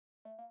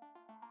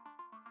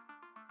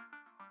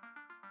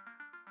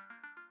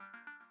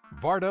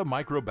VARTA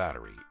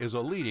Microbattery is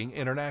a leading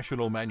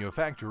international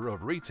manufacturer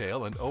of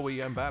retail and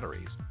OEM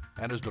batteries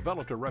and has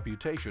developed a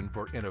reputation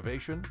for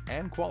innovation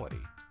and quality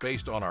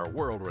based on our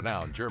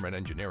world-renowned German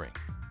engineering.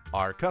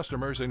 Our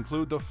customers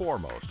include the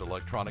foremost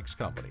electronics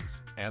companies,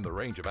 and the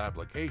range of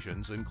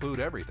applications include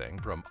everything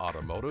from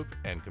automotive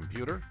and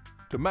computer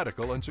to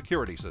medical and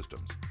security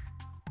systems.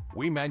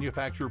 We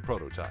manufacture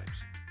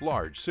prototypes,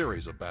 large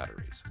series of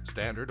batteries,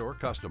 standard or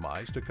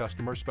customized to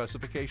customer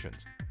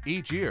specifications.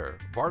 Each year,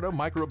 VARTA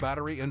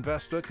Microbattery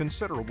invests a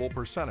considerable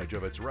percentage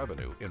of its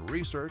revenue in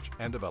research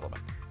and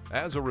development.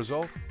 As a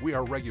result, we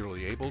are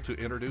regularly able to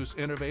introduce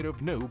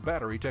innovative new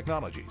battery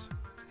technologies.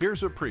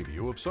 Here's a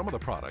preview of some of the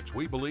products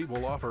we believe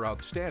will offer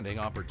outstanding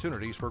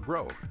opportunities for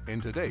growth in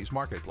today's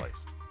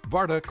marketplace.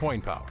 VARTA Coin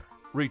Power.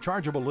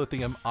 Rechargeable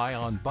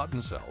lithium-ion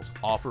button cells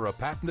offer a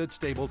patented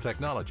stable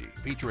technology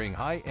featuring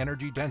high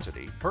energy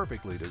density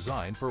perfectly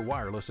designed for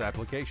wireless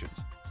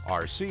applications.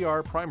 Our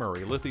CR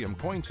primary lithium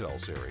coin cell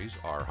series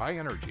are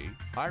high-energy,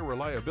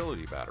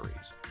 high-reliability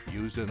batteries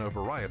used in a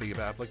variety of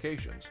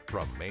applications,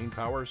 from main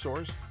power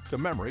source to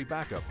memory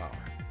backup power.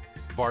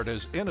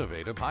 VARTA's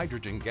innovative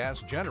hydrogen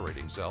gas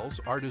generating cells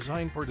are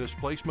designed for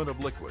displacement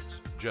of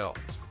liquids, gels,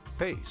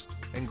 paste,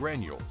 and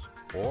granules,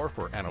 or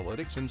for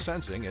analytics and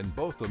sensing in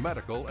both the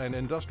medical and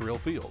industrial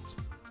fields.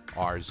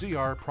 Our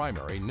ZR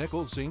primary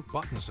nickel-zinc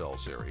button cell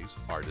series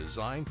are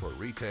designed for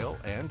retail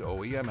and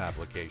OEM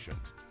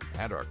applications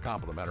and are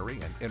complementary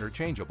and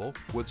interchangeable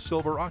with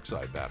silver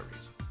oxide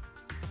batteries.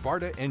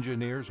 VARTA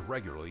engineers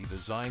regularly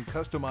design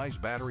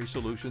customized battery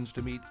solutions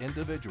to meet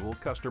individual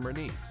customer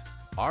needs.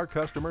 Our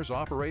customers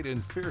operate in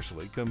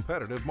fiercely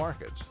competitive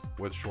markets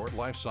with short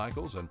life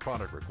cycles and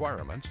product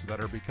requirements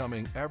that are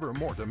becoming ever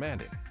more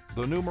demanding.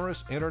 The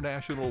numerous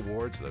international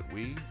awards that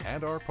we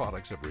and our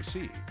products have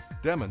received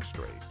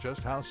demonstrate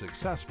just how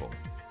successful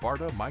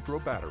VARTA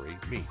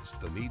Microbattery meets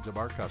the needs of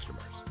our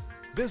customers.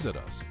 Visit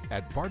us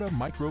at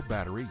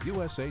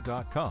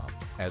VARTAMicrobatteryusa.com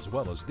as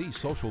well as these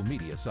social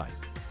media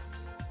sites.